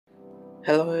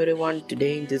Hello everyone,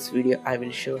 today in this video I will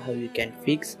show how you can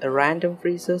fix random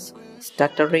freezes,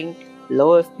 stuttering,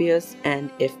 low FPS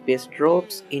and FPS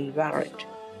drops in Valorant.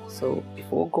 So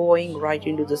before going right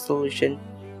into the solution,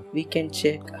 we can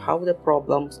check how the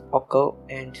problems occur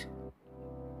and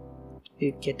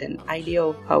you get an idea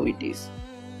of how it is.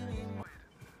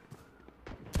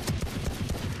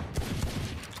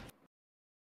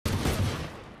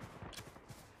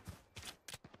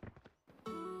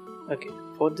 Okay,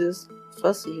 for this,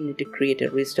 first you need to create a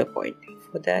restore point.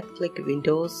 For that, click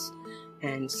Windows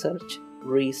and search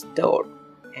restore,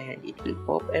 and it will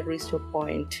pop a restore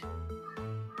point,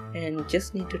 and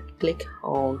just need to click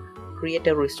on create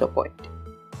a restore point.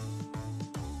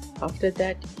 After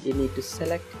that, you need to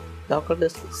select local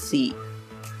disk C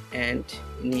and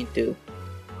you need to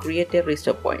create a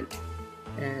restore point.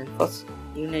 And first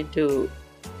you need to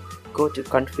go to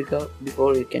configure.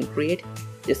 Before you can create,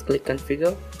 just click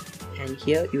configure, and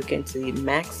here you can see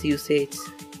max usage.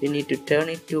 You need to turn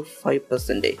it to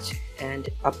 5% and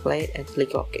apply and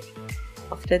click OK.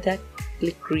 After that,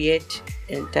 click create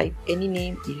and type any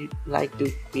name you like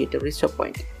to create a restore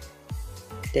point,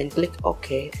 then click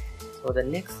OK. So the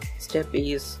next step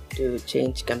is to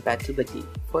change compatibility.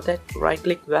 For that, right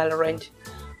click Valorant,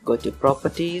 go to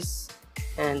properties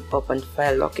and open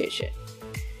file location.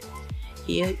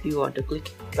 Here you want to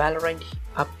click Valorant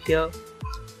up here,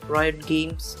 Riot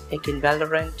Games, again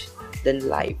Valorant, then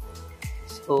live.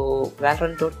 So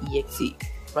Valorant.exe,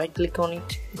 right click on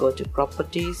it, go to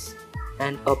properties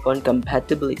and open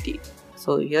compatibility.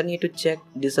 So here need to check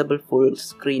disable full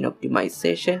screen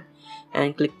optimization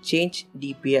and click change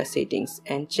DPI settings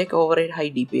and check override high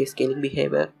DPI scaling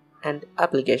behavior and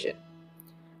application.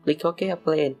 Click OK,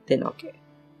 apply and then OK.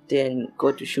 Then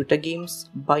go to shooter games,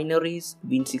 binaries,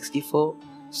 Win64,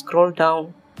 scroll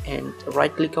down and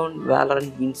right click on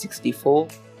Valorant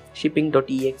Win64,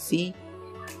 shipping.exe,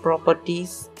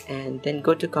 properties, and then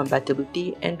go to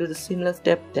compatibility and do the similar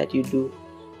step that you do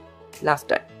last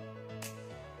time.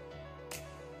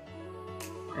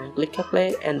 And click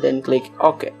apply and then click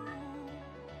OK.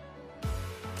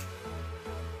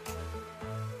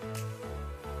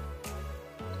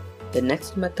 The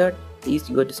next method is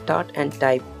you go to start and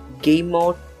type game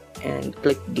mode and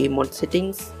click game mode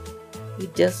settings.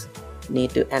 You just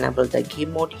need to enable the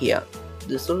game mode here.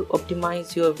 This will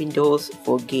optimize your Windows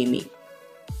for gaming.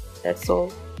 That's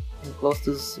all, and close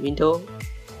this window.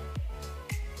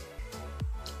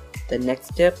 The next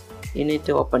step, you need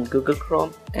to open Google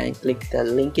Chrome and click the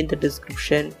link in the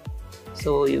description,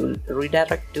 so you will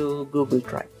redirect to Google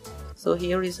Drive. So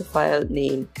here is a file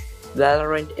named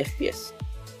Valorant FPS.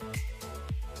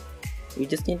 You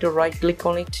just need to right click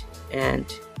on it and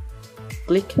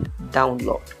click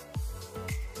download.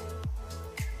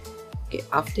 Okay,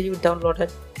 after you download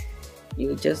it,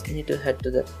 you just need to head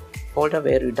to the folder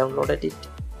where you downloaded it,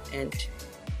 and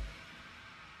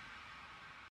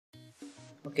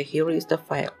okay, here is the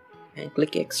file and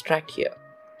click extract here.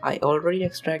 I already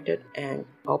extracted and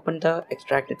open the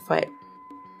extracted file.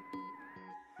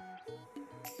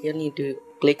 You need to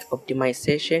click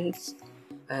optimizations,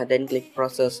 then click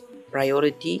process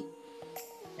priority,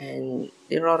 and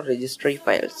there are registry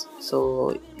files,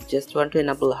 so you just want to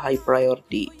enable high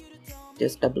priority,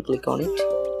 just double click on it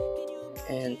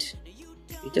and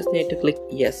you just need to click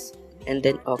yes and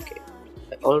then OK.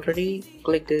 I already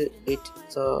clicked it,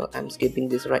 so I'm skipping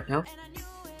this right now.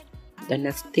 The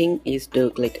next thing is to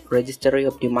click registry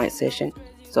optimization.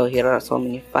 So here are so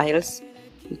many files,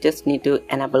 you just need to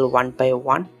enable one by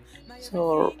one.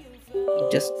 So you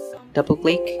just double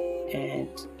click and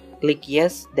click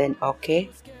yes then OK,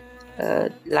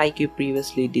 like you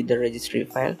previously did the registry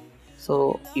file.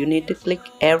 So you need to click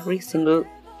every single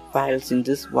files in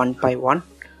this one by one,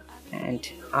 and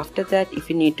after that, if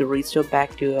you need to restore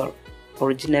back to your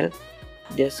original,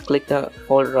 just click the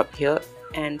folder up here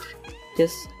and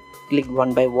just click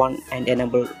one by one and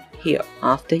enable here.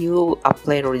 After you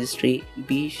apply registry,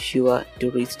 be sure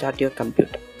to restart your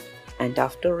computer, and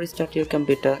after restart your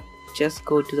computer, just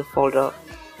go to the folder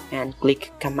and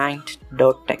click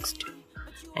command.txt,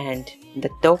 and in the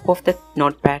top of the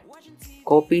notepad,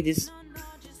 copy this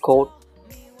code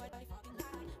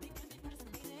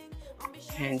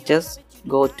and just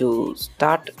go to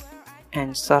start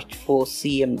and search for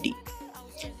CMD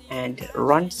and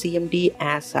run CMD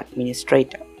as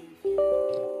administrator.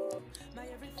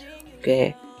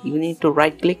 Okay, you need to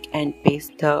right click and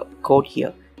paste the code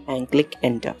here and click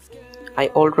enter. I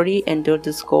already entered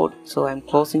this code, so I'm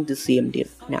closing the CMD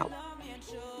now.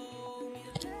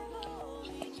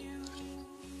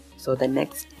 So the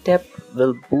next step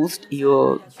will boost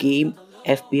your game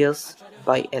FPS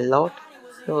by a lot.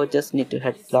 So just need to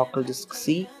hit local disk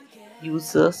C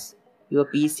users, your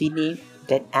PC name,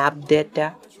 then app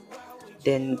data,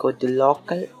 then go to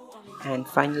local, and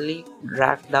finally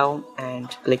drag down and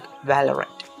click Valorant.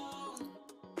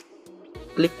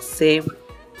 Click save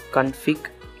config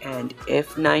and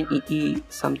F9EE,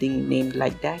 something named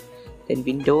like that. Then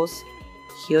Windows,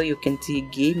 here you can see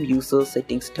game user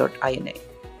settings.ini.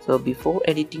 So before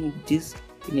editing this,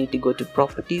 you need to go to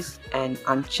properties and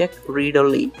uncheck read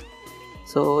only,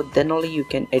 so then only you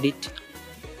can edit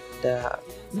the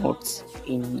nodes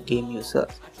in game user.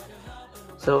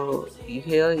 So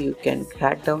here you can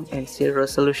drag down and see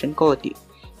resolution quality.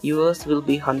 Yours will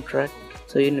be 100,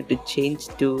 so you need to change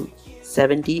to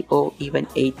 70 or even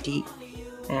 80,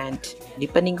 and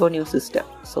depending on your system.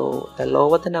 So the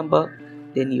lower the number,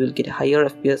 then you will get higher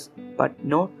FPS, but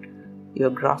not your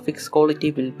graphics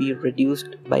quality will be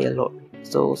reduced by a lot.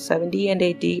 So 70 and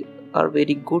 80 are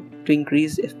very good to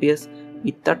increase FPS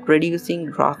without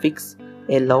reducing graphics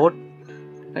a lot.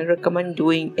 I recommend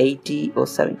doing 80 or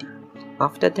 70.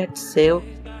 After that, save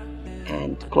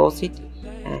and close it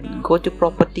and go to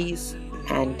properties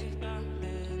and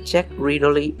check read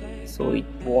only, so it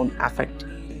won't affect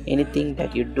anything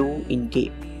that you do in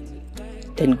game.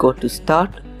 Then go to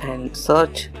start and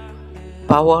search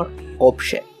power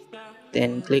option,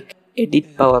 then click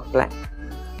edit power plan.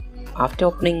 After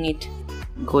opening it,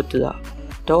 go to the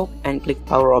top and click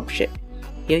power option.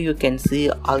 Here you can see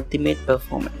ultimate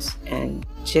performance, and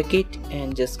check it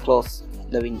and just close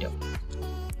the window.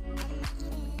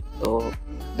 So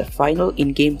the final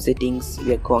in-game settings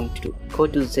we are going to do. Go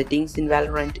to settings in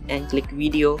Valorant and click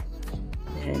video,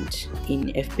 and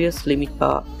in FPS limit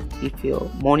bar, if your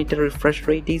monitor refresh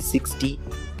rate is 60,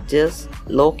 just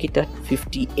lock it at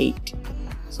 58,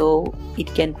 so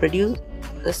it can reduce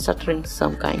the stuttering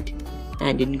some kind.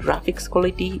 And in graphics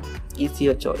quality is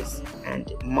your choice,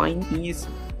 and mine is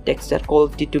texture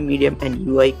quality to medium and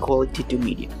UI quality to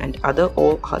medium, and other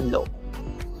all are low.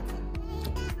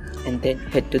 And then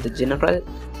head to the general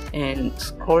and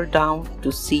scroll down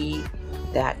to see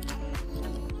that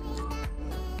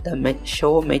the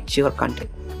show mature content,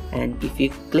 and if you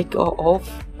click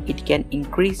off, it can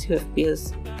increase your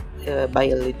FPS by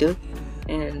a little.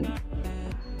 And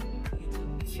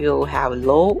if you have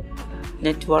low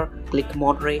network, click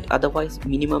moderate, otherwise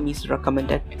minimum is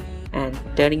recommended, and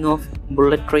turning off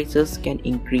bullet traces can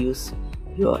increase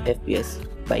your FPS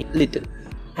by little.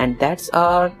 And that's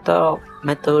are the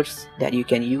methods that you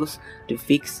can use to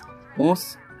fix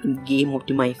most in-game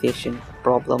optimization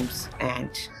problems and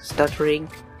stuttering,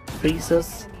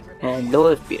 freezes and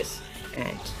low FPS.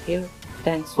 And here,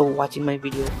 thanks for watching my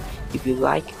video. If you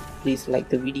like, please like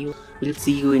the video. We'll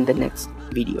see you in the next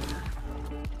video.